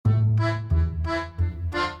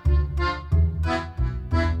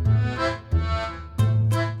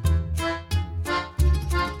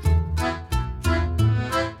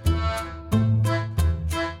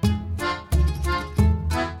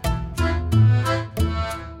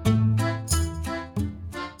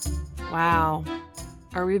Wow.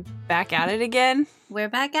 Are we back at it again? We're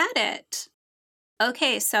back at it.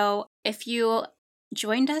 Okay, so if you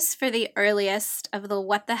joined us for the earliest of the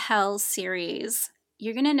What the Hell series,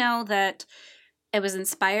 you're going to know that it was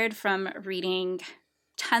inspired from reading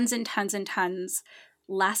tons and tons and tons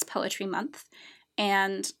last Poetry Month,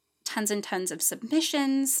 and tons of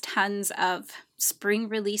submissions, tons of spring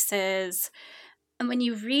releases. And when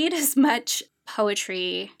you read as much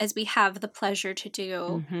poetry as we have the pleasure to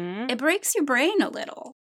do, it breaks your brain a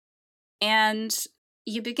little. And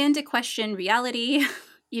you begin to question reality,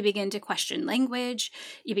 you begin to question language,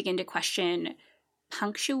 you begin to question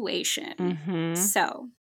punctuation. So,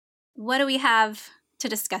 what do we have to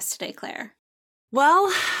discuss today, Claire?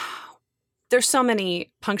 Well, there's so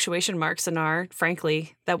many punctuation marks in art,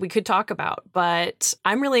 frankly, that we could talk about. But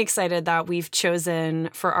I'm really excited that we've chosen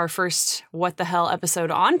for our first What the Hell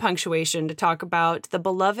episode on punctuation to talk about the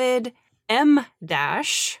beloved M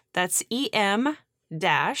dash. That's EM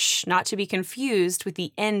dash, not to be confused with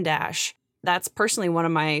the N dash. That's personally one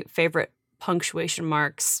of my favorite punctuation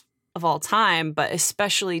marks of all time, but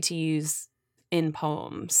especially to use in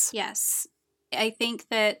poems. Yes. I think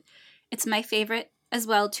that it's my favorite as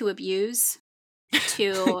well to abuse,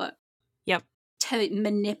 to to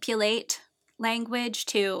manipulate language,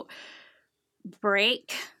 to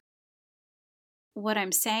break what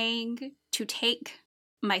I'm saying, to take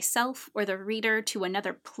myself or the reader to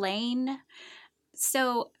another plane.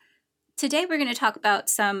 So today we're going to talk about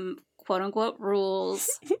some quote-unquote rules.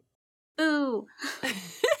 Ooh.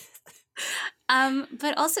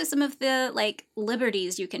 But also some of the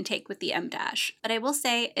liberties you can take with the M dash. But I will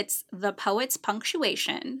say it's the poet's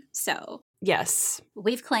punctuation. So yes,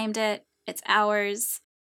 we've claimed it. It's ours.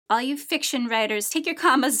 All you fiction writers, take your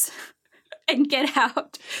commas and get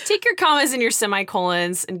out. Take your commas and your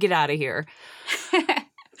semicolons and get out of here.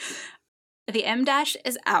 The M dash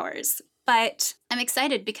is ours. But I'm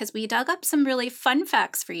excited because we dug up some really fun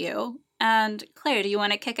facts for you. And Claire, do you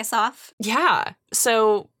want to kick us off? Yeah.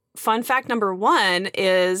 So fun fact number one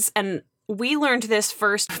is, and we learned this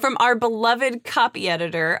first from our beloved copy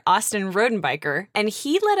editor, Austin Rodenbiker, and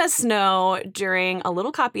he let us know during a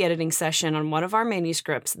little copy editing session on one of our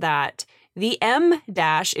manuscripts that the M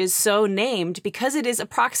dash is so named because it is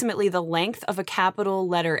approximately the length of a capital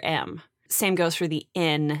letter M. Same goes for the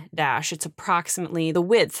N dash. It's approximately the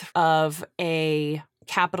width of a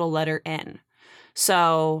capital letter N.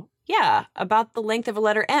 So yeah, about the length of a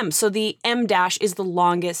letter M. So the M dash is the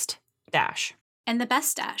longest dash. And the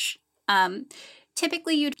best dash.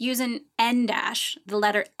 Typically you'd use an N dash, the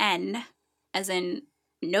letter N, as in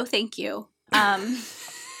no thank you.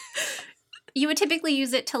 You would typically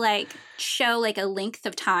use it to show a length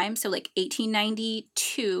of time. So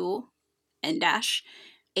 1892 N dash,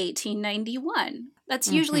 1891.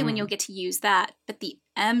 That's usually when you'll get to use that. But the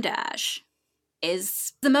M dash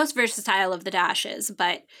is the most versatile of the dashes,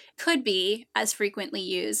 but could be as frequently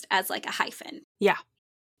used as a hyphen. Yeah.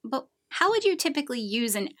 But how would you typically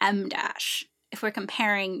use an M dash if we're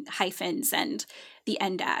comparing hyphens and the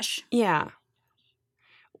N dash? Yeah.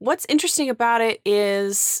 What's interesting about it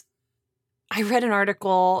is I read an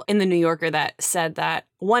article in the New Yorker that said that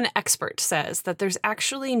one expert says that there's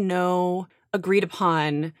actually no agreed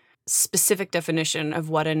upon specific definition of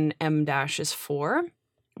what an M dash is for.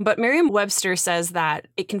 But Merriam-Webster says that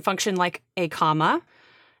it can function like a comma,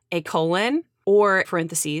 a colon, or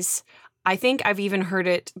parentheses. I think I've even heard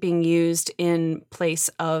it being used in place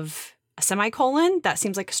of a semicolon. That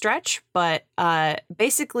seems like a stretch, but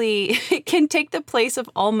basically it can take the place of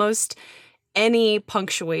almost any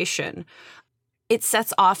punctuation. It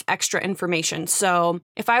sets off extra information. So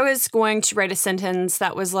if I was going to write a sentence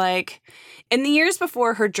that was in the years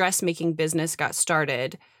before her dressmaking business got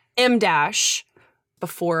started, M dash,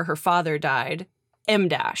 before her father died, M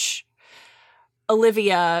dash.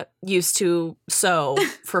 Olivia used to sew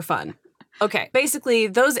for fun. Okay, basically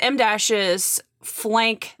those M dashes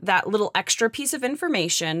flank that little extra piece of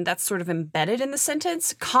information that's sort of embedded in the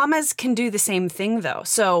sentence. Commas can do the same thing though.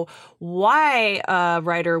 So why a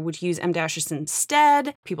writer would use M dashes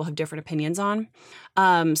instead, people have different opinions on.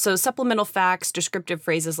 So supplemental facts, descriptive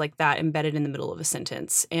phrases like that embedded in the middle of a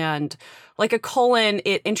sentence. And like a colon,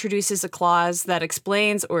 it introduces a clause that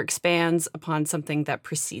explains or expands upon something that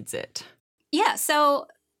precedes it. Yeah, so,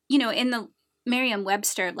 in the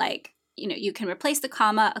Merriam-Webster, you can replace the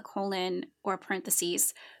comma, a colon, or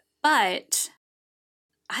parentheses, but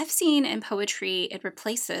I've seen in poetry it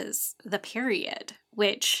replaces the period,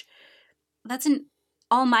 which that's an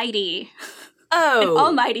almighty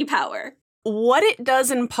power. What it does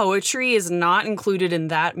in poetry is not included in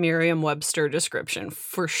that Merriam-Webster description,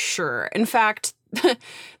 for sure. In fact,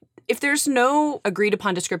 if there's no agreed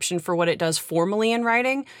upon description for what it does formally in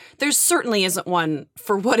writing, there certainly isn't one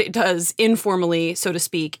for what it does informally, so to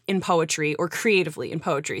speak, in poetry or creatively in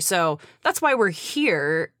poetry. So that's why we're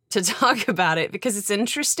here to talk about it, because it's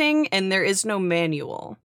interesting and there is no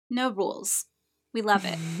manual. No rules. We love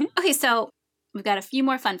it. Okay, so we've got a few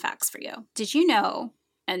more fun facts for you. Did you know,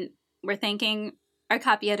 and we're thanking our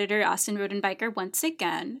copy editor, Austin Rodenbiker, once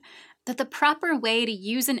again, that the proper way to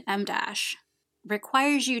use an em dash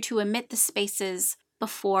requires you to omit the spaces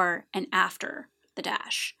before and after the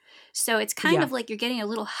dash. So it's kind of like you're getting a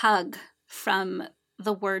little hug from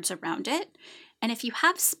the words around it. And if you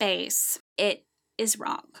have space, it is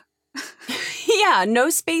wrong. Yeah, no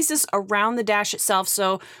spaces around the dash itself.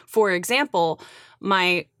 So, for example,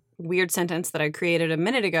 my weird sentence that I created a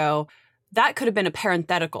minute ago, that could have been a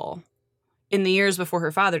parenthetical. In the years before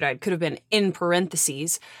her father died, could have been in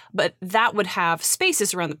parentheses, but that would have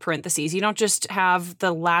spaces around the parentheses. You don't just have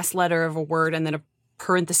the last letter of a word and then a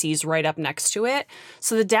parentheses right up next to it.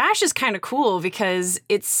 So the dash is kind of cool because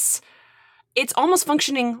it's almost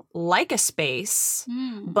functioning like a space,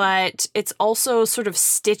 but it's also sort of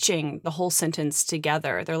stitching the whole sentence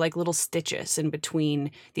together. They're like little stitches in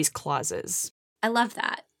between these clauses. I love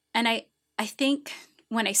that. And I think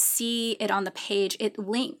when I see it on the page, it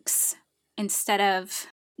links instead of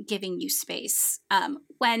giving you space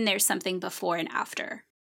when there's something before and after.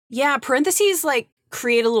 Yeah, parentheses like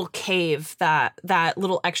create a little cave that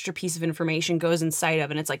little extra piece of information goes inside of,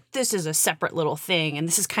 and it's like, this is a separate little thing, and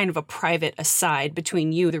this is kind of a private aside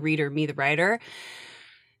between you, the reader, me, the writer.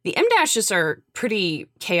 The em dashes are pretty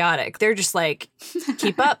chaotic. They're just like,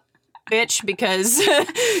 keep up, bitch, because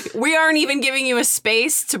we aren't even giving you a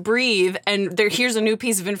space to breathe, and here's a new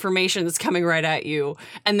piece of information that's coming right at you,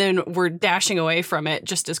 and then we're dashing away from it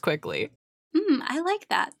just as quickly. I like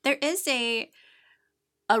that. There is a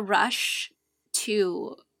rush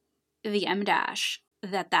to the em dash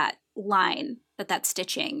that line, that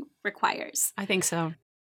stitching requires. I think so.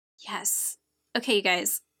 Yes. Okay, you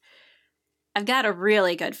guys, I've got a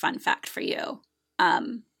really good fun fact for you.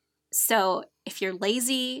 So if you're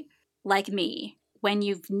lazy like me, when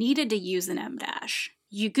you've needed to use an em dash,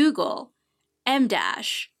 you Google em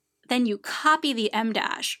dash, then you copy the em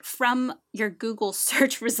dash from your Google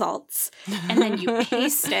search results, and then you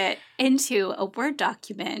paste it into a Word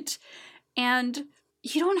document, and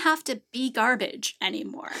you don't have to be garbage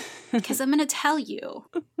anymore, because I'm going to tell you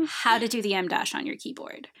how to do the em dash on your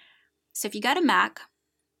keyboard. So if you got a Mac,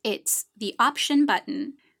 it's the Option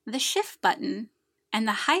button, the Shift button, and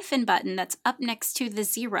the hyphen button that's up next to the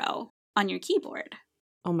 0 on your keyboard.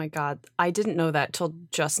 Oh my God. I didn't know that till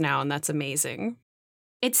just now, and that's amazing.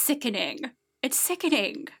 It's sickening. It's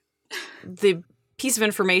sickening. The piece of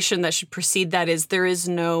information that should precede that is there is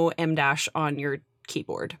no em dash on your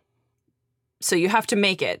keyboard. So you have to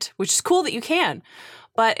make it, which is cool that you can.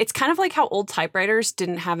 But it's kind of like how old typewriters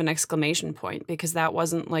didn't have an exclamation point, because that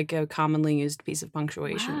wasn't like a commonly used piece of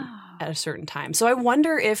punctuation at a certain time. So I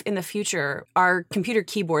wonder if in the future our computer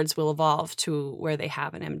keyboards will evolve to where they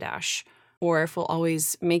have an em dash, or if we'll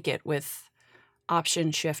always make it with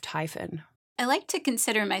Option, Shift, hyphen. I like to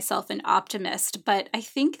consider myself an optimist, but I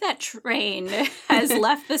think that train has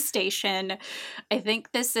left the station. I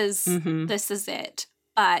think this is it.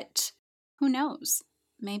 But who knows?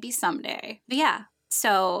 Maybe someday. But yeah,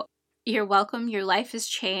 so you're welcome. Your life has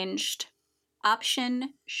changed.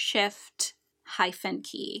 Option, Shift, hyphen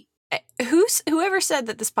key. Whoever said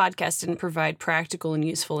that this podcast didn't provide practical and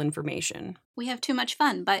useful information? We have too much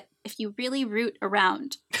fun, but if you really root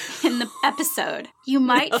around in the episode, you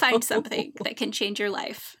might find something that can change your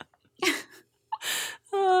life.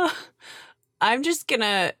 I'm just going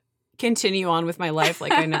to continue on with my life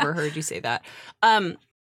like I never heard you say that.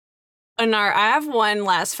 Anar, I have one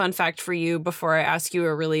last fun fact for you before I ask you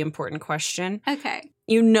a really important question. Okay.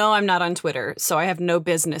 You know I'm not on Twitter, so I have no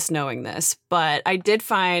business knowing this, but I did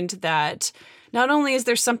find that not only is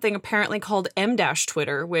there something apparently called em dash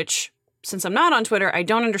Twitter, which, since I'm not on Twitter, I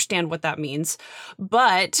don't understand what that means,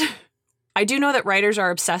 but I do know that writers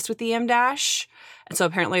are obsessed with the em dash, and so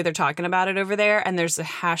apparently they're talking about it over there, and there's a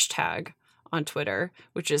hashtag on Twitter,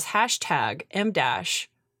 which is hashtag em dash,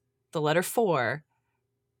 the letter 4,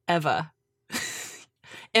 Eva.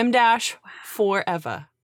 em dash for Eva.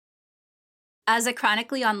 As a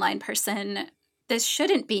chronically online person, this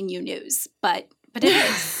shouldn't be new news, but it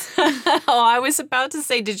is. Oh, I was about to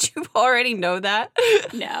say, did you already know that?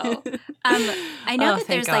 No. I know that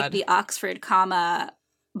there's God. like the Oxford comma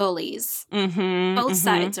bullies. Both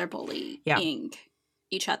sides are bullying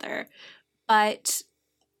each other. But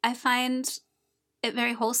I find it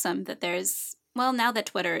very wholesome that there's, well, now that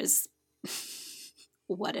Twitter is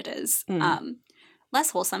what it is,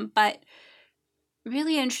 less wholesome, but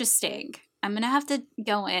really interesting. I'm going to have to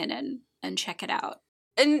go in and check it out.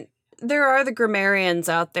 And there are the grammarians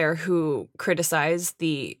out there who criticize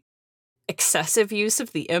the excessive use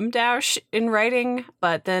of the M dash in writing,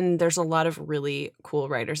 but then there's a lot of really cool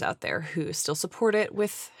writers out there who still support it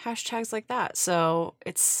with hashtags like that. So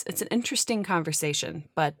it's an interesting conversation.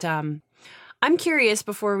 But I'm curious,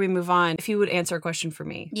 before we move on, if you would answer a question for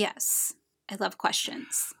me. Yes, I love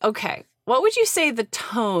questions. Okay. What would you say the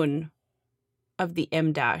tone of the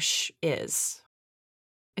M dash is?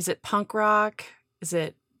 Is it punk rock? Is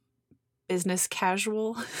it business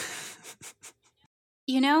casual?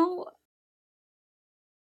 You know,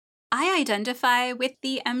 I identify with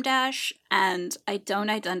the M dash, and I don't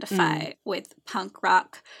identify with punk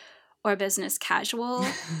rock or business casual.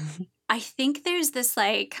 I think there's this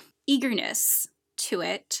like eagerness to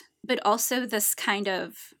it, but also this kind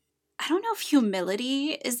of, I don't know if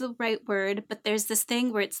humility is the right word, but there's this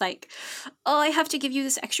thing where it's like, oh, I have to give you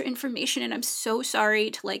this extra information and I'm so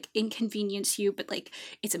sorry to like inconvenience you, but like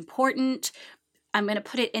it's important. I'm going to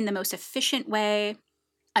put it in the most efficient way.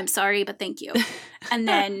 I'm sorry, but thank you. And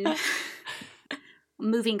then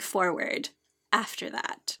moving forward after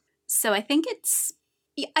that. So I think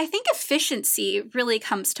efficiency really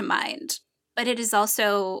comes to mind, but it is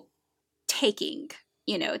also taking,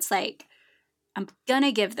 it's like, I'm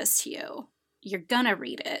gonna give this to you. You're gonna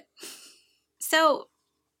read it. So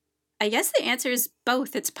I guess the answer is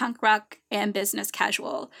both. It's punk rock and business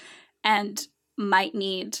casual and might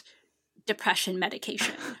need depression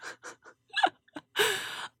medication.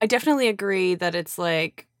 I definitely agree that it's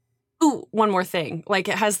like, ooh, one more thing. Like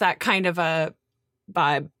it has that kind of a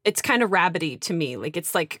vibe. It's kind of rabbity to me. Like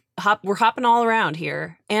it's like we're hopping all around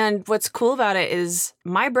here. And what's cool about it is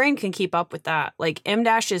my brain can keep up with that. Like M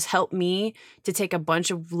dashes help me to take a bunch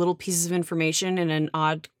of little pieces of information in an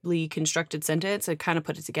oddly constructed sentence and kind of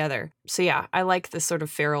put it together. So yeah, I like the sort of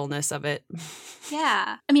feralness of it.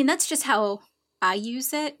 Yeah. I mean, that's just how I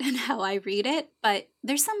use it and how I read it. But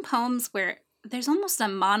there's some poems where there's almost a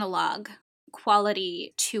monologue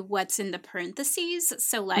quality to what's in the parentheses.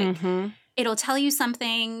 So like it'll tell you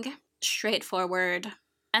something straightforward,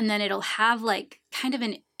 and then it'll have like kind of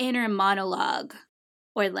an inner monologue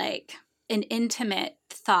or like an intimate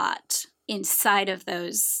thought inside of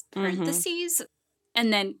those parentheses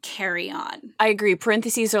and then carry on. I agree.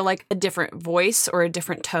 Parentheses are like a different voice or a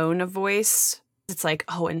different tone of voice. It's like,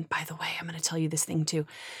 oh, and by the way, I'm going to tell you this thing too.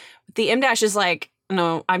 The M dash is like,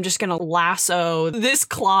 no, I'm just going to lasso this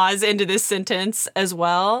clause into this sentence as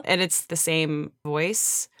well. And it's the same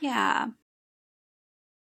voice. Yeah.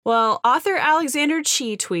 Well, author Alexander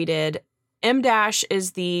Chee tweeted, M dash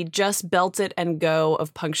is the just belt it and go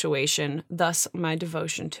of punctuation, thus my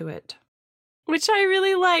devotion to it. Which I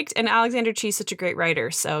really liked. And Alexander Chee is such a great writer,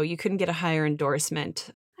 so you couldn't get a higher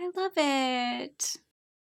endorsement. I love it.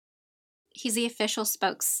 He's the official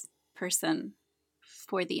spokesperson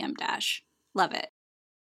for the M dash. Love it.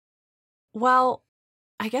 Well,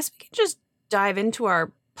 I guess we can just dive into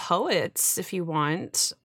our poets if you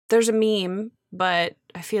want. There's a meme, but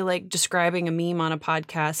I feel like describing a meme on a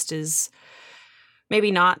podcast is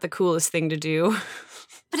maybe not the coolest thing to do.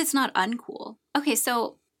 But it's not uncool. Okay,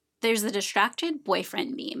 so there's the distracted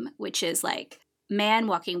boyfriend meme, which is like man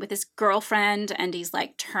walking with his girlfriend and he's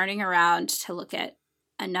like turning around to look at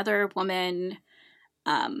another woman.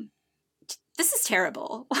 This is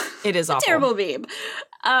terrible. It is awful. Terrible meme.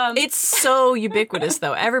 It's so ubiquitous,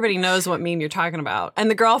 though. Everybody knows what meme you're talking about.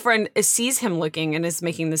 And the girlfriend sees him looking and is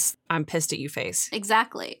making this I'm pissed at you face.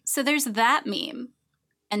 Exactly. So there's that meme.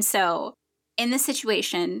 And so in this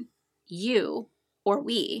situation, you or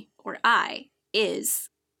we or I is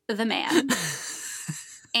the man.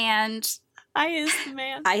 And I is the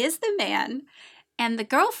man. I is the man. And the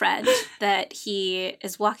girlfriend that he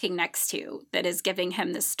is walking next to that is giving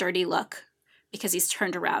him this dirty look because he's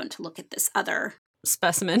turned around to look at this other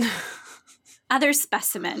specimen. Other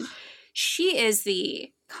specimen. She is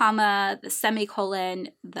the comma, the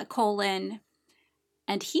semicolon, the colon,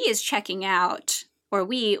 and he is checking out, or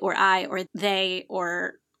we, or I, or they,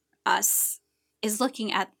 or us, is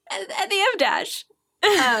looking at the M dash.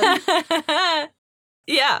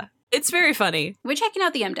 Yeah, it's very funny. We're checking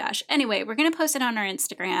out the M dash. Anyway, we're going to post it on our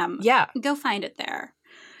Instagram. Yeah. Go find it there.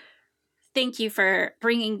 Thank you for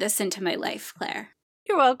bringing this into my life, Claire.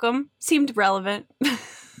 You're welcome. Seemed relevant.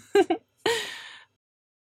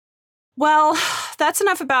 Well, that's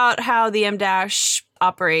enough about how the M dash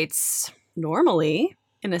operates normally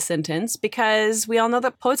in a sentence, because we all know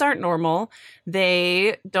that poets aren't normal.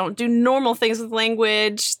 They don't do normal things with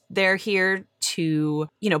language. They're here to,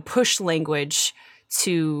 push language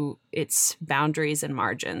to its boundaries and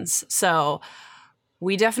margins. So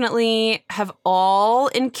We definitely have all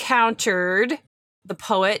encountered the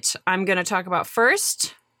poet I'm going to talk about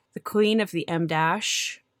first, the queen of the M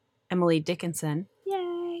dash, Emily Dickinson.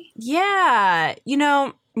 Yay. Yeah.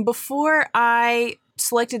 Before I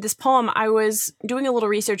selected this poem, I was doing a little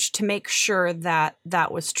research to make sure that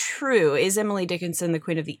that was true. Is Emily Dickinson the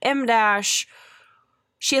queen of the M dash?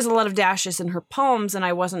 She has a lot of dashes in her poems, and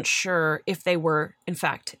I wasn't sure if they were, in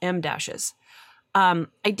fact, M dashes. I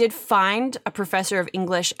did find a professor of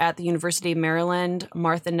English at the University of Maryland,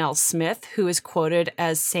 Martha Nell Smith, who is quoted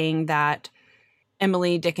as saying that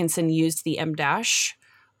Emily Dickinson used the M dash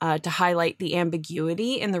to highlight the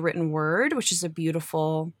ambiguity in the written word, which is a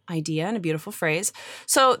beautiful idea and a beautiful phrase.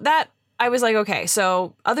 So that I was like, okay,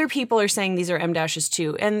 so other people are saying these are M dashes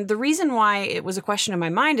too. And the reason why it was a question in my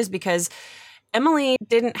mind is because Emily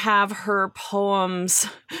didn't have her poems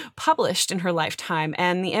published in her lifetime.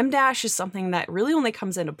 And the M dash is something that really only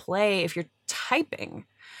comes into play if you're typing.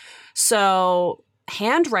 So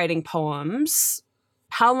handwriting poems,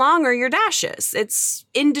 how long are your dashes? It's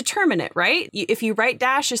indeterminate, right? If you write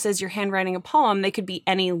dashes as you're handwriting a poem, they could be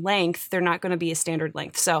any length. They're not going to be a standard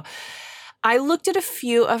length. So I looked at a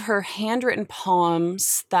few of her handwritten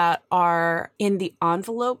poems that are in the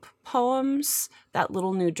Envelope Poems, that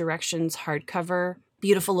Little New Directions hardcover,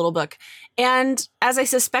 beautiful little book. And as I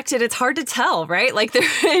suspected, it's hard to tell, right? Like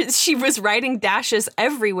she was writing dashes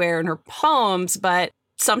everywhere in her poems, but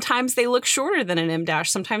sometimes they look shorter than an M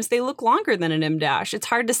dash. Sometimes they look longer than an M dash. It's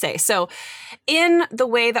hard to say. So in the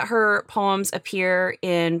way that her poems appear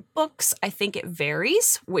in books, I think it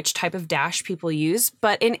varies which type of dash people use.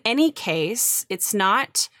 But in any case, it's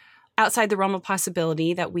not outside the realm of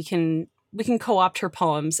possibility that we can co-opt her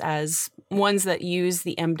poems as ones that use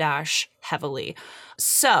the M dash heavily.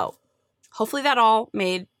 So hopefully that all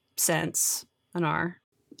made sense, Anar.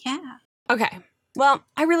 Yeah. Okay. Well,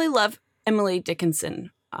 I really love Emily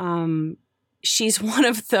Dickinson. She's one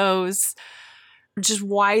of those just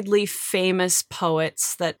widely famous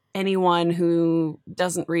poets that anyone who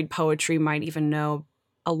doesn't read poetry might even know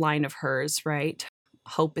a line of hers, right?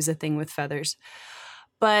 Hope is a thing with feathers.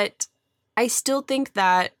 But I still think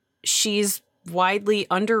that she's widely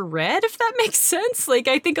underread, if that makes sense. Like,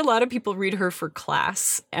 I think a lot of people read her for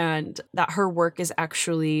class, and that her work is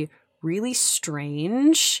actually really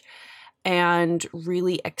strange and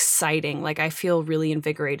really exciting. Like, I feel really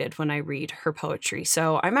invigorated when I read her poetry.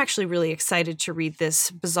 So I'm actually really excited to read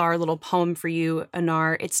this bizarre little poem for you,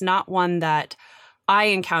 Anar. It's not one that I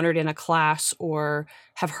encountered in a class or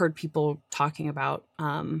have heard people talking about.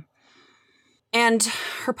 And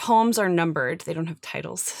her poems are numbered. They don't have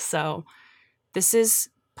titles. So this is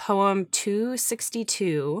poem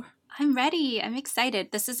 262. I'm ready. I'm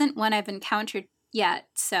excited. This isn't one I've encountered yet,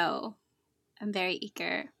 so I'm very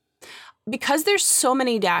eager. Because there's so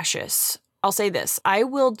many dashes, I'll say this. I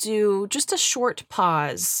will do just a short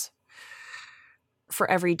pause for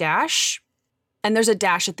every dash. And there's a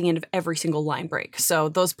dash at the end of every single line break. So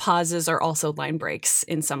those pauses are also line breaks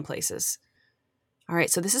in some places. All right,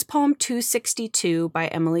 so this is poem 262 by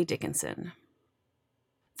Emily Dickinson.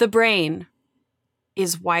 The brain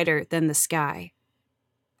is wider than the sky.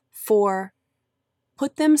 For,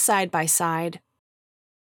 put them side by side.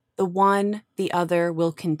 The one the other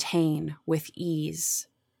will contain with ease,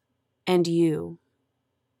 and you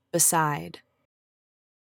beside.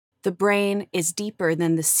 The brain is deeper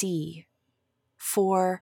than the sea,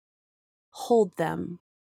 for hold them,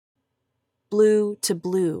 blue to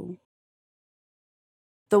blue.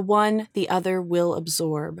 The one the other will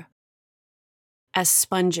absorb, as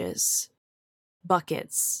sponges,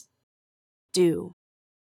 buckets, do.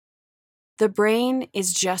 The brain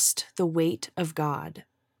is just the weight of God,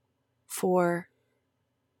 for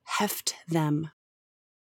heft them,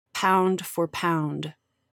 pound for pound,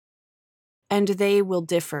 and they will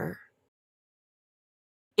differ,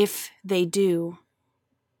 if they do,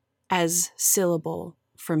 as syllable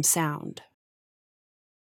from sound.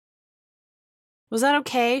 Was that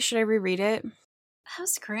okay? Should I reread it? That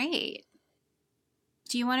was great.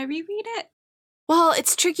 Do you want to reread it? Well,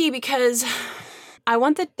 it's tricky because I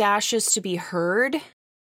want the dashes to be heard,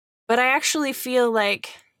 but I actually feel like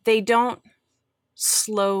they don't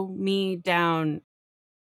slow me down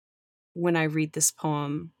when I read this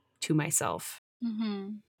poem to myself.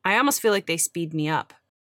 Mm-hmm. I almost feel like they speed me up.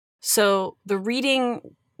 So the reading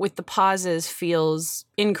with the pauses feels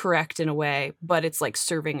incorrect in a way, but it's like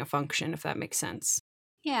serving a function, if that makes sense.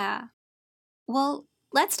 Yeah. Well,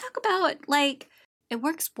 let's talk about, like, it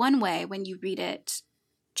works one way when you read it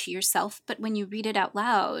to yourself, but when you read it out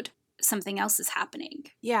loud, something else is happening.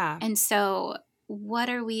 Yeah. And so what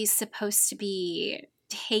are we supposed to be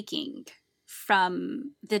taking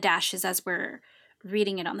from the dashes as we're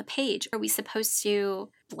reading it on the page? Are we supposed to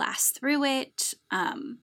blast through it?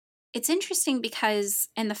 It's interesting because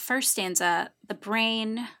in the first stanza, the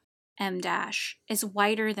brain M dash is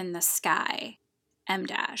wider than the sky M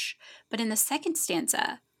dash. But in the second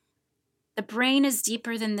stanza, the brain is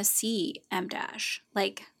deeper than the sea M dash.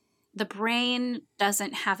 Like the brain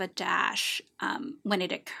doesn't have a dash when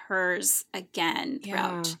it occurs again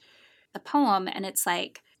throughout the poem. And it's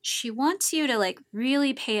like, she wants you to like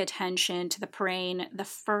really pay attention to the brain the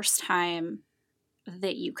first time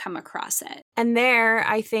that you come across it. And there,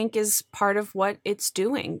 I think, is part of what it's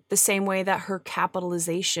doing. The same way that her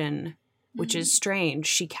capitalization, which is strange,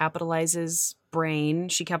 she capitalizes brain,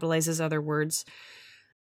 she capitalizes other words,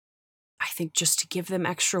 I think just to give them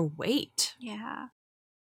extra weight. Yeah.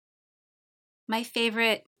 My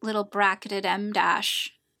favorite little bracketed M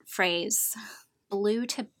dash phrase, blue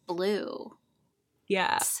to blue.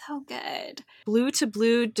 Yeah. So good. Blue to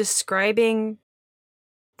blue, describing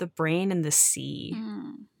the brain and the sea.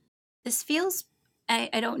 This feels,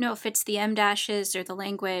 I don't know if it's the M dashes or the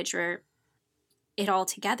language or it all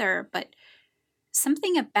together, but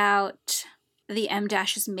something about the M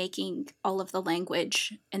dashes making all of the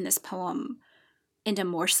language in this poem into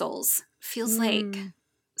morsels feels like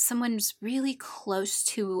someone's really close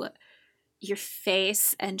to your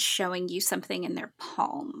face and showing you something in their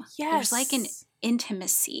palm. Yes. There's like an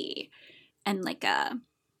intimacy and like a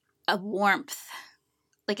warmth,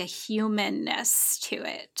 like a humanness to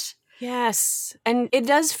it. Yes. And it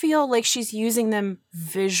does feel like she's using them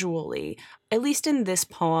visually. At least in this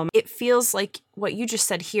poem, it feels like what you just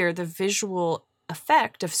said here, the visual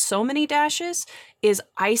effect of so many dashes is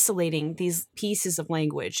isolating these pieces of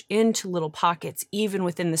language into little pockets, even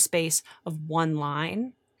within the space of one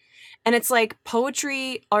line. And it's like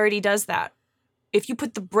poetry already does that. If you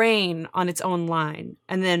put the brain on its own line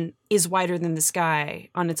and then is wider than the sky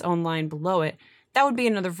on its own line below it, that would be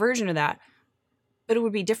another version of that. But it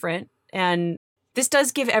would be different. And this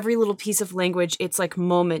does give every little piece of language its like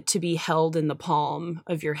moment to be held in the palm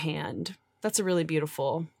of your hand. That's a really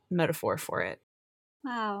beautiful metaphor for it.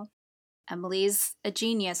 Wow. Emily's a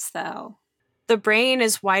genius, though. The brain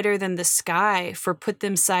is wider than the sky, for put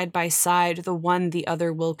them side by side, the one the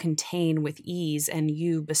other will contain with ease, and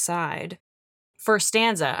you beside. First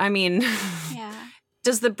stanza. I mean, yeah.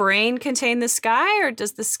 Does the brain contain the sky, or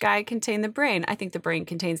does the sky contain the brain? I think the brain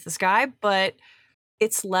contains the sky, but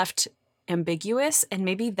it's left ambiguous, and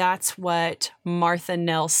maybe that's what Martha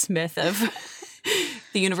Nell Smith of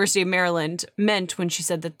the University of Maryland meant when she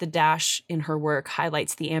said that the dash in her work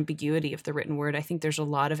highlights the ambiguity of the written word. I think there's a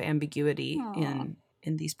lot of ambiguity in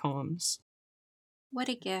these poems. What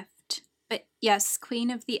a gift. But yes, Queen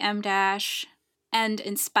of the M dash, and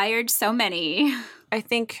inspired so many. I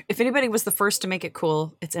think if anybody was the first to make it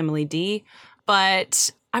cool, it's Emily D. But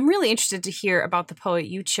I'm really interested to hear about the poet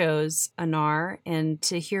you chose, Anar, and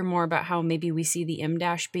to hear more about how maybe we see the M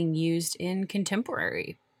dash being used in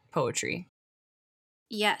contemporary poetry.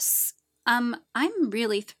 Yes. I'm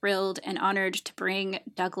really thrilled and honored to bring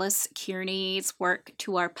Douglas Kearney's work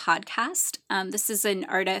to our podcast. This is an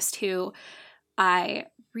artist who I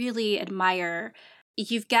really admire.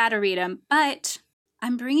 You've got to read him, but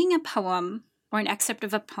I'm bringing a poem or an excerpt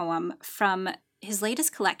of a poem from his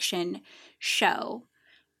latest collection, Show.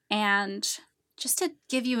 And just to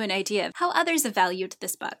give you an idea of how others have valued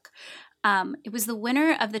this book, it was the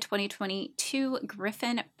winner of the 2022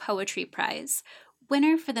 Griffin Poetry Prize,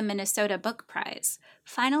 winner for the Minnesota Book Prize,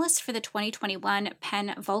 finalist for the 2021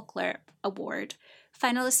 Penn Volkler Award,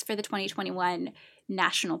 finalist for the 2021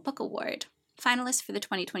 National Book Award, finalist for the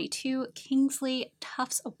 2022 Kingsley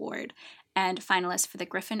Tufts Award, and finalist for the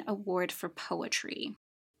Griffin Award for Poetry.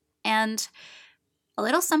 And a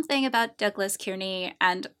little something about Douglas Kearney,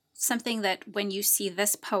 and something that when you see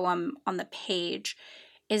this poem on the page,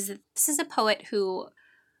 is that this is a poet who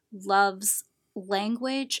loves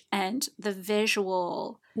language and the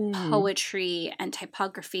visual poetry and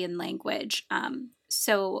typography and language.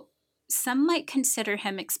 So some might consider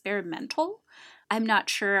him experimental. I'm not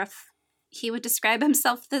sure if he would describe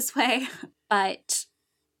himself this way, but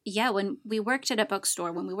yeah, when we worked at a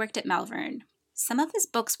bookstore, when we worked at Malvern, some of his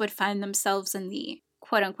books would find themselves in the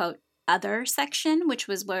quote-unquote other section, which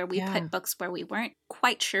was where we put books where we weren't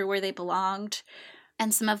quite sure where they belonged.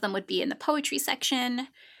 And some of them would be in the poetry section.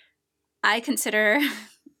 I consider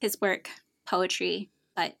his work poetry,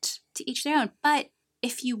 but to each their own. But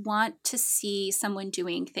if you want to see someone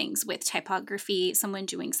doing things with typography, someone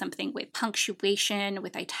doing something with punctuation,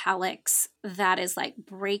 with italics, that is like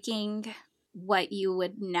breaking what you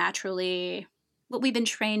would naturally, what we've been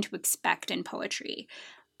trained to expect in poetry.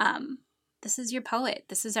 This is your poet.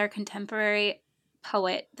 This is our contemporary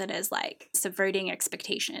poet that is like subverting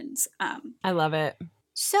expectations. I love it.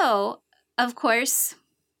 So, of course,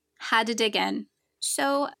 had to dig in.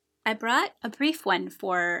 So I brought a brief one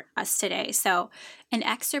for us today. So, an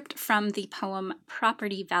excerpt from the poem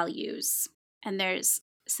Property Values. And there's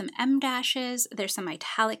some em dashes, there's some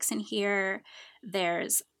italics in here,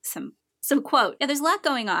 there's some quote. Yeah, there's a lot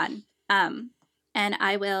going on. And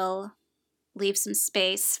I will leave some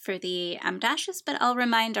space for the em dashes, but I'll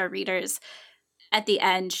remind our readers at the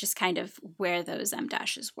end just kind of where those em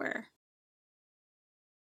dashes were.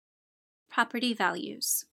 Property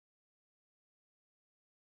Values.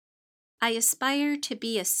 I aspire to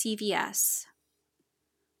be a CVS.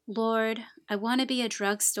 Lord, I want to be a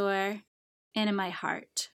drugstore and in my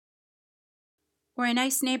heart. Or a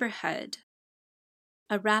nice neighborhood,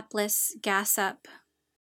 a rapless gas up,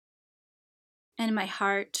 and in my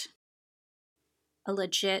heart, a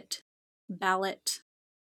legit ballot.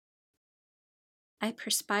 I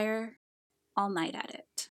perspire all night at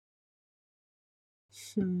it.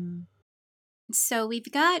 So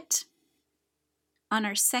we've got on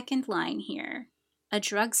our second line here, a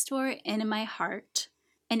drugstore and in my heart,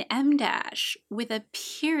 an em dash with a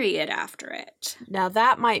period after it. Now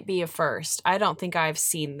that might be a first. I don't think I've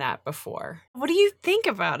seen that before. What do you think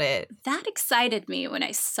about it? That excited me when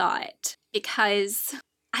I saw it because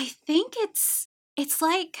I think it's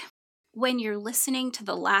like when you're listening to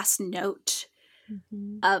the last note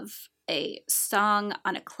of a song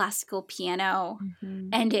on a classical piano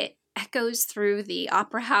and it echoes through the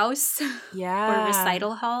opera house or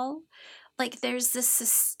recital hall. Like there's this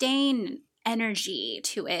sustained energy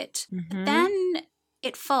to it. But then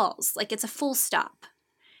it falls. Like it's a full stop.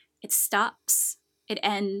 It stops. It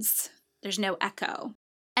ends. There's no echo.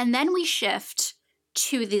 And then we shift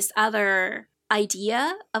to this other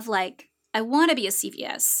idea of like, I want to be a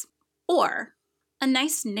CVS or a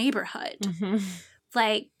nice neighborhood.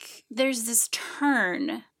 Like there's this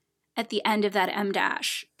turn at the end of that em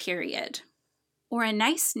dash period. Or a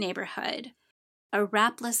nice neighborhood, a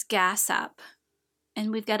rapless gas up.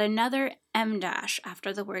 And we've got another em dash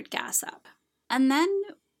after the word gas up. And then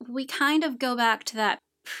we kind of go back to that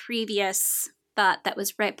previous thought that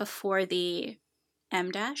was right before the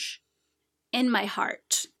em dash, in my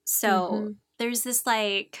heart. So there's this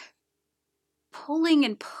like pulling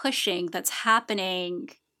and pushing that's happening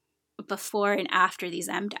before and after these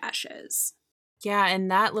em dashes. Yeah, and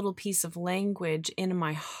that little piece of language, in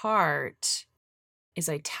my heart, is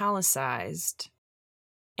italicized.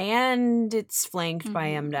 And it's flanked by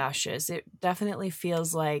em dashes. It definitely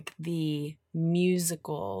feels like the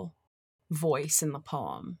musical voice in the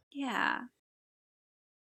poem. Yeah.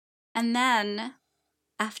 And then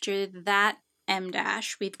after that em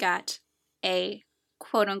dash, we've got a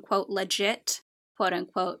quote unquote legit quote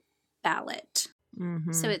unquote ballot.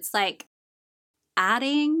 So it's like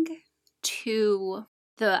adding to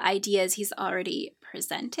the ideas he's already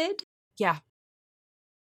presented. Yeah.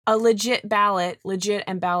 A legit ballot, legit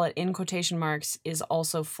and ballot in quotation marks, is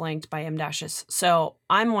also flanked by em dashes. So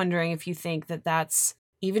I'm wondering if you think that that's,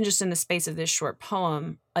 even just in the space of this short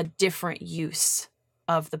poem, a different use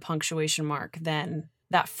of the punctuation mark than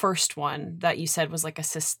that first one that you said was like a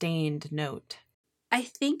sustained note. I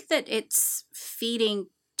think that it's feeding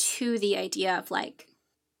to the idea of like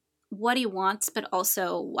what he wants, but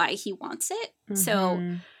also why he wants it.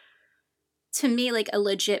 So to me, like a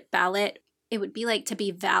legit ballot, it would be like to be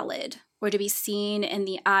valid or to be seen in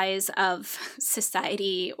the eyes of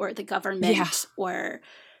society or the government or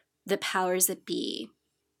the powers that be.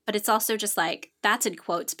 But it's also just like, that's in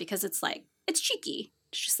quotes because it's like, it's cheeky.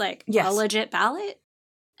 It's just like a legit ballot.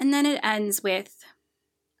 And then it ends with,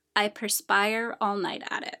 I perspire all night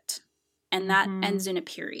at it. And that ends in a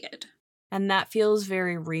period. And that feels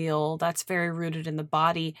very real. That's very rooted in the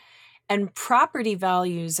body. And property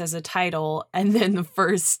values as a title, and then the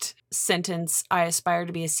first sentence, I aspire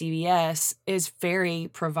to be a CVS, is very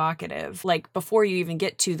provocative. Like before you even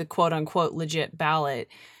get to the quote unquote legit ballot,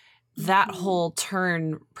 that whole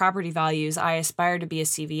turn, property values, I aspire to be a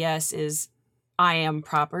CVS, is I am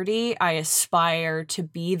property. I aspire to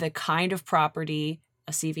be the kind of property,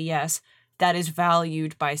 a CVS, that is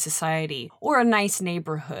valued by society, or a nice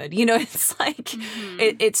neighborhood. You know, it's like,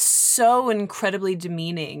 it's so incredibly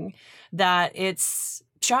demeaning that it's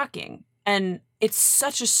shocking. And it's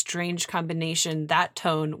such a strange combination, that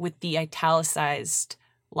tone with the italicized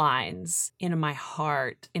lines, in my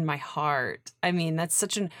heart, in my heart. I mean, that's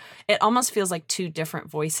such an, it almost feels like two different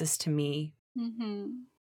voices to me. And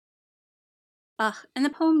the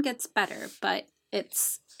poem gets better, but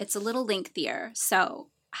it's a little lengthier. So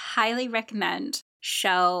highly recommend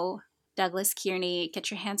show Douglas Kearney.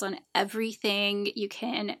 Get your hands on everything you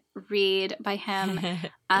can read by him.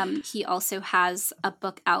 He also has a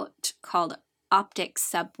book out called Optic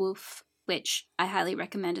Subwoof, which I highly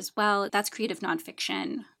recommend as well. That's creative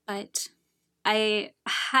nonfiction. But I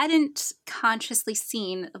hadn't consciously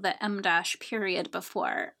seen the M- period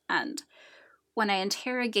before. And when I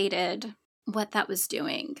interrogated what that was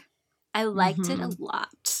doing, I liked it a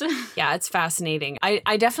lot. Yeah, it's fascinating.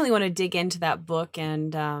 I definitely want to dig into that book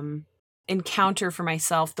and encounter for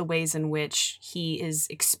myself the ways in which he is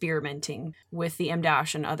experimenting with the M-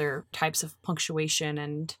 and other types of punctuation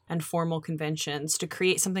and formal conventions to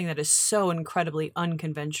create something that is so incredibly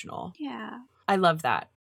unconventional. Yeah. I love that.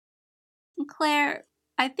 Claire,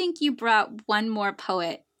 I think you brought one more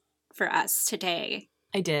poet for us today.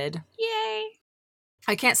 I did. Yay!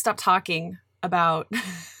 I can't stop talking about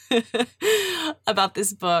about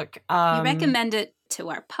this book. You recommend it to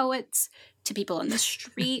our poets, to people on the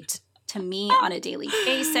street, to me on a daily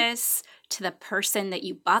basis, to the person that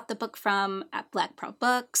you bought the book from at Black Pearl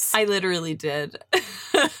Books. I literally did.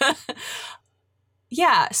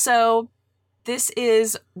 Yeah, so this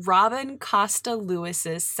is Robin Costa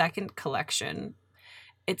Lewis's second collection.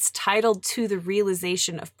 It's titled To the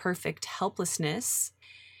Realization of Perfect Helplessness,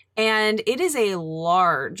 and it is a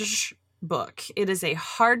large book. It is a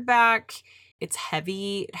hardback. It's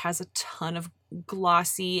heavy. It has a ton of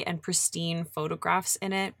glossy and pristine photographs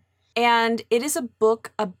in it. And it is a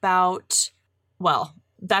book about, well,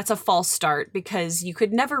 that's a false start because you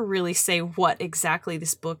could never really say what exactly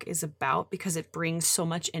this book is about because it brings so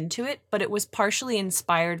much into it. But it was partially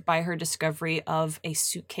inspired by her discovery of a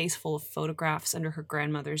suitcase full of photographs under her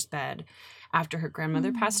grandmother's bed after her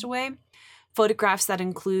grandmother passed away. Photographs that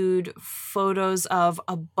include photos of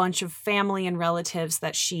a bunch of family and relatives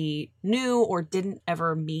that she knew or didn't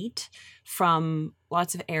ever meet from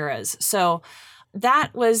lots of eras. So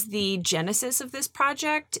that was the genesis of this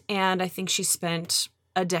project, and I think she spent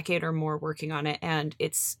a decade or more working on it, and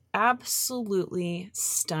it's absolutely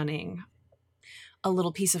stunning. A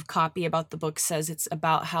little piece of copy about the book says it's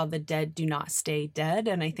about how the dead do not stay dead,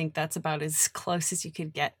 and I think that's about as close as you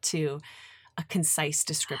could get to a concise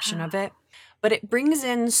description of it. But it brings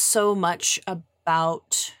in so much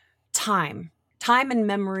about time and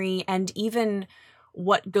memory, and even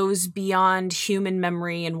what goes beyond human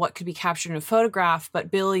memory and what could be captured in a photograph,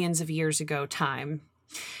 but billions of years ago time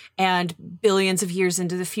and billions of years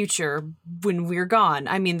into the future when we're gone.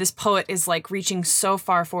 I mean, this poet is like reaching so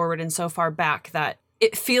far forward and so far back that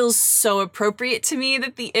it feels so appropriate to me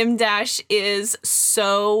that the M- is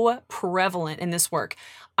so prevalent in this work.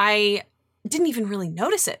 I didn't even really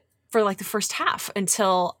notice it for like the first half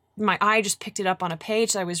until my eye just picked it up on a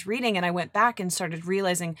page that I was reading, and I went back and started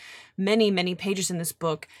realizing many pages in this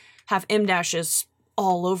book have M-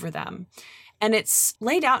 all over them. And it's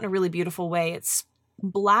laid out in a really beautiful way. It's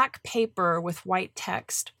black paper with white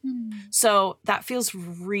text. So that feels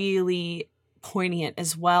really poignant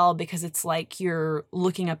as well because it's like you're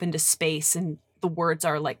looking up into space and the words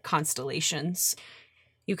are like constellations.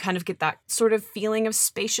 You kind of get that sort of feeling of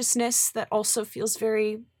spaciousness that also feels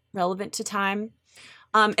very relevant to time.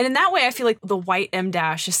 And in that way, I feel like the white M-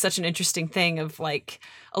 is such an interesting thing of like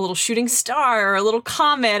a little shooting star or a little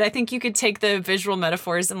comet. I think you could take the visual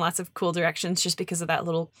metaphors in lots of cool directions just because of that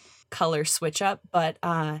little color switch up. But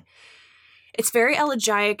it's very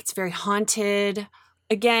elegiac. It's very haunted.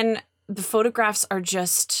 Again, the photographs are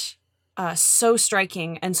just so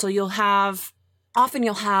striking. And so often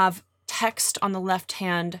you'll have text on the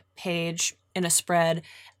left-hand page in a spread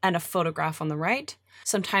and a photograph on the right.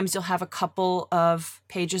 Sometimes you'll have a couple of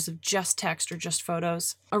pages of just text or just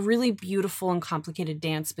photos. A really beautiful and complicated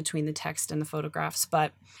dance between the text and the photographs.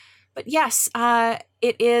 But yes,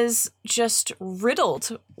 it is just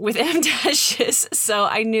riddled with M dashes. So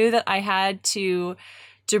I knew that I had to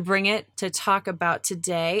bring it to talk about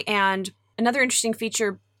today. And another interesting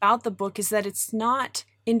feature about the book is that it's not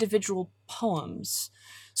individual poems.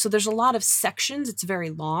 So there's a lot of sections. It's very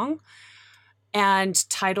long and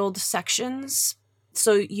titled sections.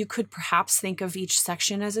 So you could perhaps think of each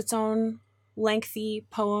section as its own lengthy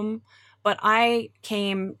poem. But I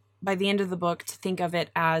came, by the end of the book, to think of it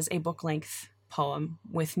as a book-length poem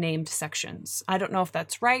with named sections. I don't know if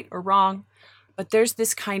that's right or wrong, but there's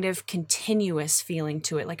this kind of continuous feeling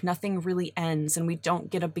to it, like nothing really ends and we don't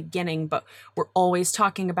get a beginning, but we're always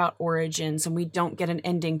talking about origins, and we don't get an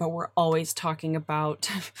ending, but we're always talking about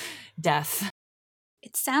death.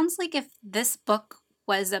 It sounds like if this book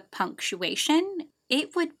was a punctuation,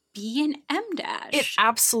 it would be an M-. It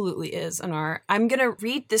absolutely is, Anar. I'm going to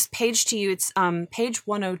read this page to you. It's page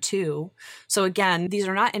 102. So again, these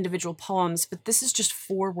are not individual poems, but this is just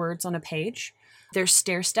 4 words on a page. They're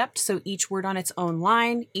stair-stepped, so each word on its own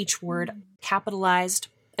line, each word capitalized.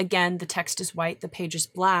 Again, the text is white, the page is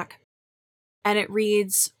black. And it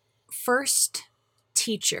reads, first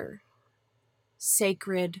teacher,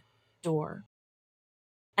 sacred door.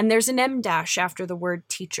 And there's an M dash after the word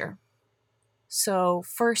teacher. So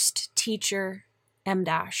first teacher, M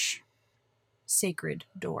dash, sacred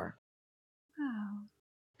door. Wow.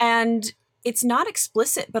 And it's not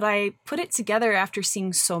explicit, but I put it together after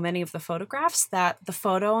seeing so many of the photographs that the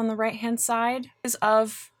photo on the right-hand side is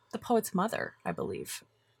of the poet's mother, I believe.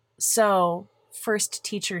 So first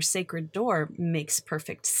teacher, sacred door makes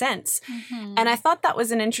perfect sense. Mm-hmm. And I thought that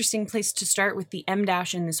was an interesting place to start with the M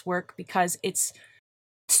dash in this work because it's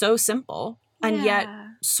so simple and yet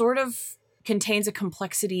sort of contains a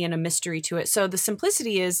complexity and a mystery to it. So the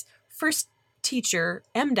simplicity is first teacher,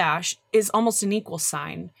 M dash, is almost an equal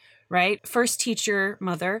sign, right? First teacher,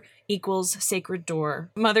 mother, equals sacred door.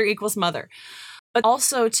 Mother equals mother. But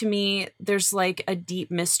also to me, there's like a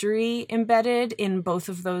deep mystery embedded in both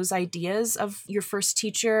of those ideas of your first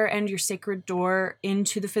teacher and your sacred door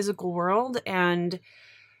into the physical world. And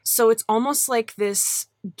so it's almost like this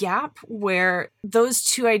gap where those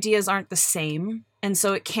two ideas aren't the same. And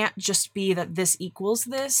so it can't just be that this equals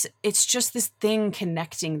this. It's just this thing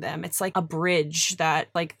connecting them. It's like a bridge that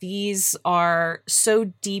like these are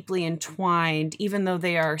so deeply entwined, even though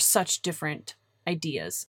they are such different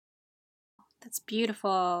ideas. That's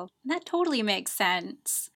beautiful. That totally makes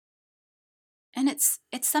sense. And it's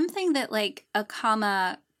something that like a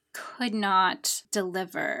comma could not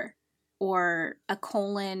deliver, or a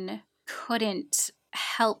colon couldn't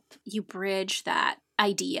help you bridge that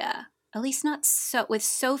idea. At least not so with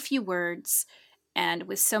so few words and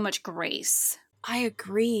with so much grace. I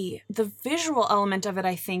agree. The visual element of it,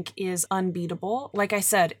 I think, is unbeatable. Like I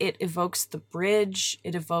said, it evokes the bridge.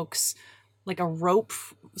 It evokes like a rope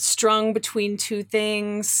strung between two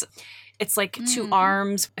things. It's like two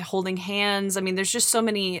arms holding hands. I mean, there's just so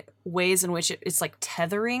many ways in which it's like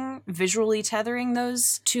visually tethering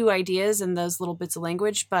those two ideas and those little bits of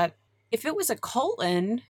language. But if it was a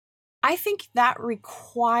colon, I think that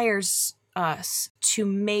requires us to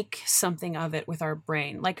make something of it with our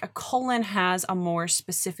brain. Like a colon has a more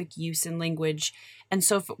specific use in language. And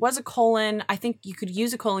so if it was a colon, I think you could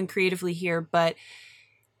use a colon creatively here, but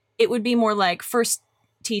it would be more like first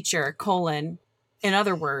teacher, colon, in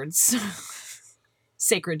other words,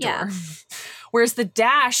 sacred door. Yeah. Whereas the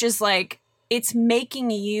dash is like, it's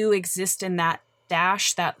making you exist in that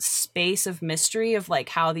dash, that space of mystery of like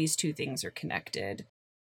how these two things are connected.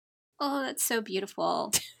 Oh, that's so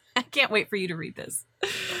beautiful. I can't wait for you to read this.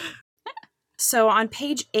 So on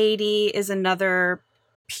page 80 is another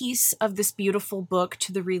piece of this beautiful book,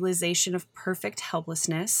 To the Realization of Perfect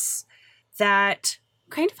Helplessness, that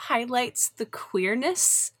kind of highlights the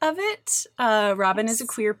queerness of it. Robin is a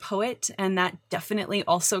queer poet, and that definitely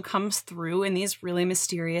also comes through in these really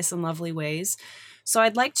mysterious and lovely ways. So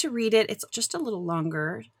I'd like to read it. It's just a little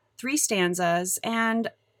longer, 3 stanzas, and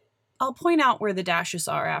I'll point out where the dashes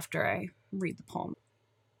are after I read the poem.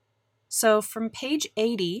 So from page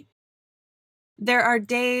 80, there are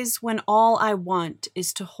days when all I want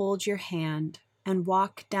is to hold your hand and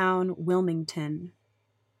walk down Wilmington.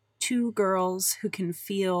 2 girls who can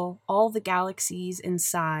feel all the galaxies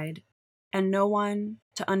inside and no one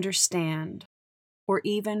to understand or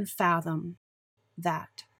even fathom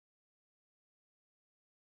that.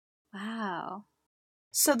 Wow.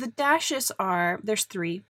 So the dashes are, there's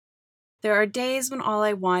 3. There are days when all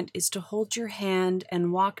I want is to hold your hand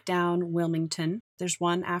and walk down Wilmington. There's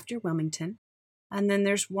one after Wilmington. And then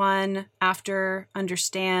there's one after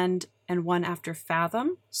understand and one after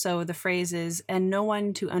fathom. So the phrase is, and no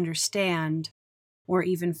one to understand or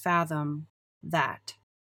even fathom that.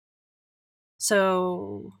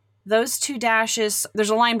 So those 2 dashes,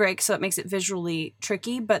 there's a line break, so it makes it visually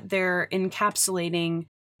tricky, but they're encapsulating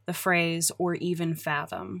the phrase or even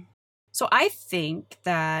fathom. So I think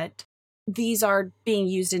that these are being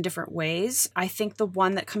used in different ways. I think the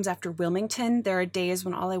one that comes after Wilmington, there are days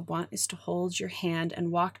when all I want is to hold your hand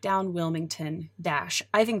and walk down Wilmington, dash.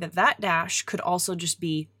 I think that that dash could also just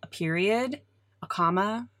be a period, a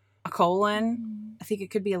comma, a colon. I think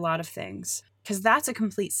it could be a lot of things because that's a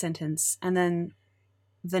complete sentence. And then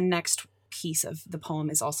the next piece of the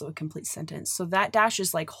poem is also a complete sentence. So that dash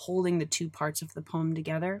is like holding the 2 parts of the poem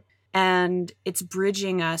together. And it's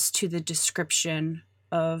bridging us to the description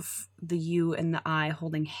of the you and the I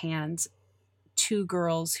holding hands, 2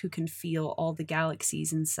 girls who can feel all the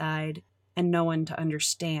galaxies inside and no one to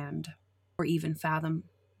understand or even fathom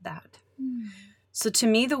that. So to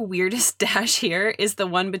me, the weirdest dash here is the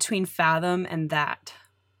one between fathom and that.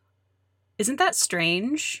 Isn't that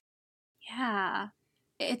strange? Yeah.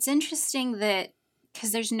 It's interesting that,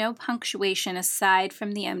 because there's no punctuation aside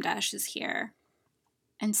from the M dashes here.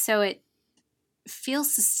 And so it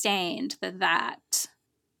feels sustained, that,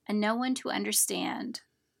 and no one to understand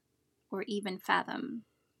or even fathom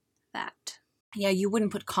that. Yeah, you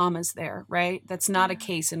wouldn't put commas there, right? That's not a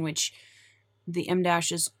case in which the M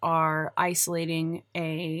dashes are isolating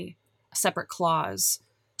a separate clause.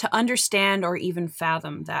 To understand or even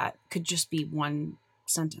fathom that could just be one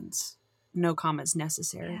sentence. No commas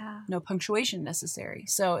necessary. Yeah. No punctuation necessary.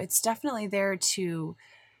 So it's definitely there to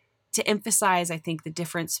emphasize, I think, the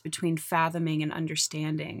difference between fathoming and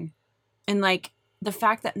understanding. And like the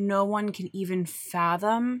fact that no one can even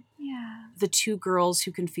fathom the two girls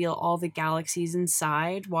who can feel all the galaxies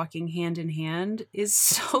inside walking hand in hand is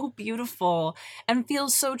so beautiful and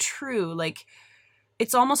feels so true. Like,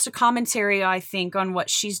 it's almost a commentary, I think, on what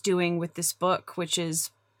she's doing with this book, which is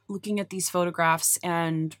looking at these photographs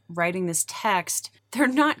and writing this text. They're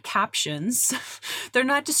not captions. They're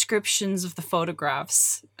not descriptions of the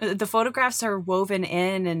photographs. The photographs are woven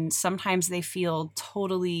in, and sometimes they feel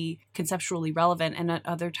totally conceptually relevant, and at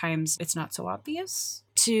other times it's not so obvious.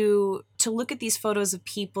 To look at these photos of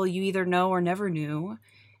people you either know or never knew,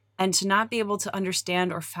 and to not be able to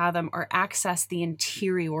understand or fathom or access the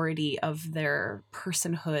interiority of their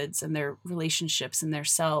personhoods and their relationships and their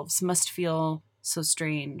selves must feel so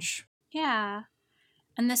strange. Yeah.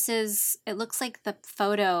 And it looks like the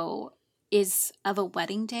photo is of a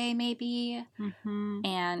wedding day, maybe. Mm-hmm.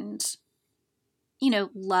 And,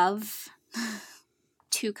 love.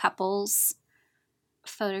 Two couples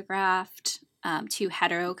photographed, two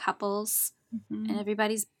hetero couples, and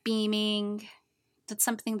everybody's beaming. That's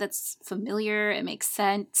something that's familiar. It makes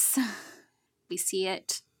sense. We see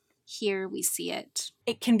it here. We see it.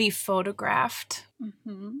 It can be photographed.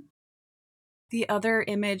 Mm-hmm. The other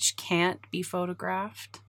image can't be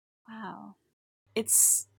photographed. Wow.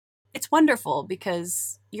 It's wonderful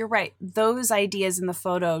because you're right. Those ideas in the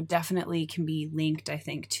photo definitely can be linked, I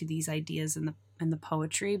think, to these ideas in the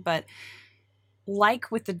poetry. But like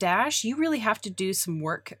with the dash, you really have to do some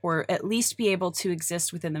work, or at least be able to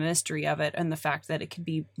exist within the mystery of it and the fact that it could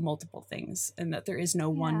be multiple things and that there is no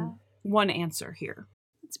one answer here.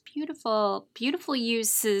 It's beautiful. Beautiful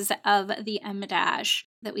uses of the M dash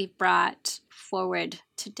that we've brought forward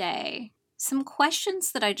today. Some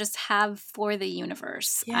questions that I just have for the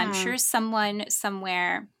universe. Yeah. I'm sure someone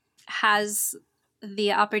somewhere has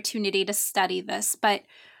the opportunity to study this, but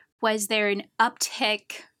was there an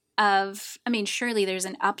uptick of, surely there's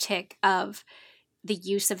an uptick of the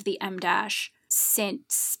use of the M dash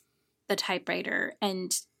since the typewriter,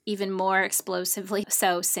 and even more explosively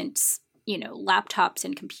so since, laptops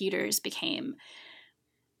and computers became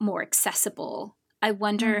more accessible. I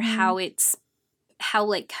wonder how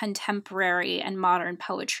contemporary and modern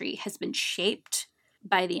poetry has been shaped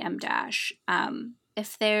by the M dash.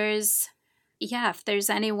 If there's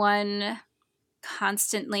anyone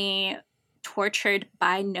constantly tortured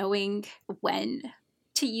by knowing when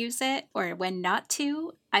to use it or when not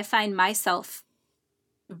to, I find myself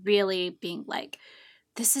really being like,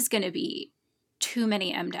 this is going to be too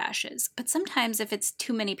many M dashes. But sometimes if it's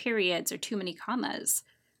too many periods or too many commas,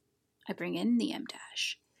 I bring in the M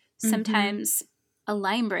dash. Sometimes a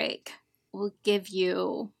line break will give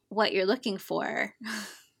you what you're looking for.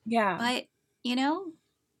 Yeah. But,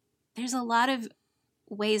 there's a lot of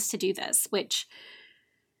ways to do this, which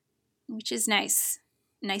is nice.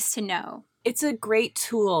 Nice to know. It's a great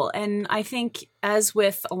tool. And I think, as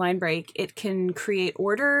with a line break, it can create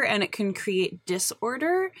order and it can create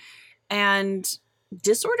disorder. And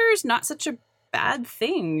disorder is not such a bad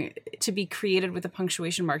thing to be created with a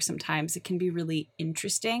punctuation mark sometimes. It can be really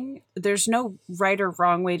interesting. There's no right or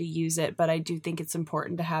wrong way to use it, but I do think it's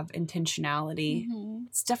important to have intentionality. Mm-hmm.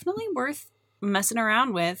 It's definitely worth messing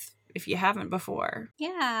around with if you haven't before.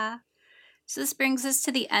 Yeah. So this brings us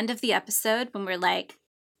to the end of the episode when we're like,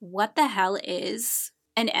 what the hell is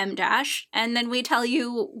an M dash? And then we tell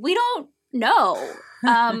you, we don't know.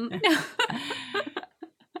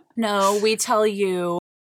 No, we tell you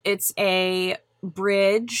it's a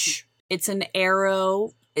bridge, it's an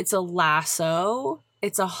arrow, it's a lasso,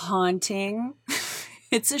 it's a haunting,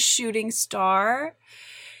 it's a shooting star,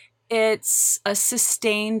 it's a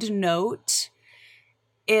sustained note,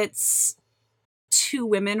 it's two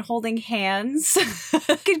women holding hands.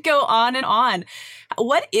 Could go on and on.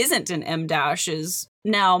 What isn't an M dash is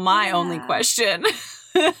now my only question.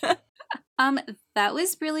 That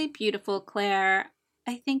was really beautiful, Claire.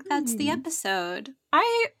 I think that's the episode.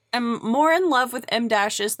 I am more in love with M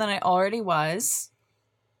dashes than I already was.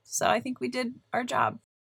 So I think we did our job.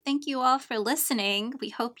 Thank you all for listening. We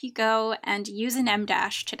hope you go and use an M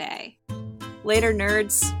dash today. Later,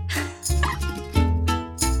 nerds.